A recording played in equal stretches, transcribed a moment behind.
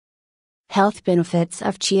Health benefits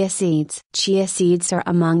of chia seeds. Chia seeds are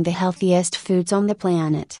among the healthiest foods on the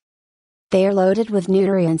planet. They are loaded with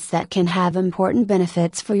nutrients that can have important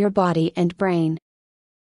benefits for your body and brain.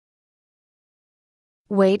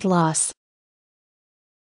 Weight loss.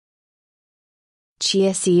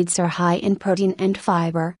 Chia seeds are high in protein and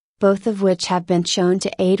fiber, both of which have been shown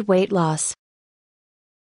to aid weight loss.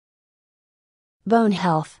 Bone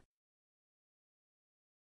health.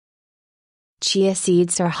 Chia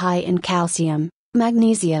seeds are high in calcium,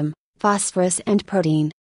 magnesium, phosphorus and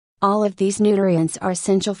protein. All of these nutrients are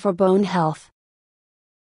essential for bone health.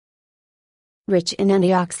 Rich in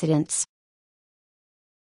antioxidants.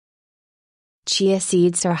 Chia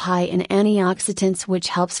seeds are high in antioxidants, which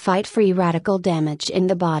helps fight free radical damage in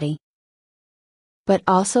the body, but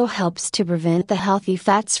also helps to prevent the healthy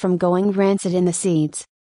fats from going rancid in the seeds.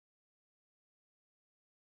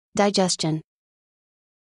 Digestion.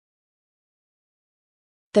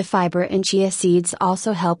 The fiber in chia seeds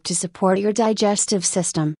also help to support your digestive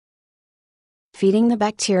system, feeding the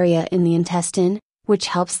bacteria in the intestine, which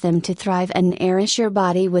helps them to thrive and nourish your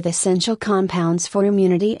body with essential compounds for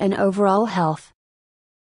immunity and overall health.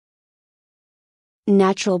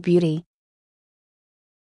 Natural beauty.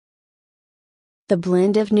 The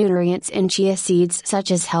blend of nutrients in chia seeds such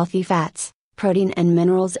as healthy fats, protein and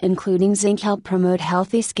minerals including zinc help promote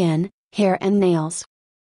healthy skin, hair and nails.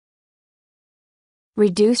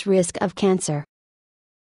 Reduce risk of cancer.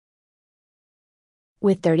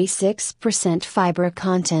 With 36% fiber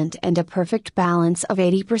content and a perfect balance of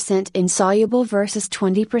 80% insoluble versus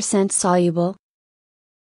 20% soluble,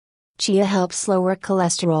 chia helps lower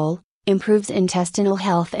cholesterol, improves intestinal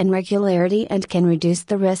health and regularity, and can reduce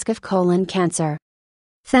the risk of colon cancer.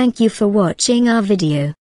 Thank you for watching our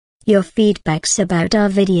video. Your feedbacks about our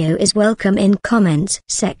video is welcome in comments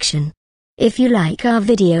section. If you like our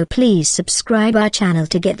video, please subscribe our channel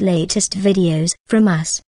to get latest videos from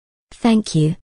us. Thank you.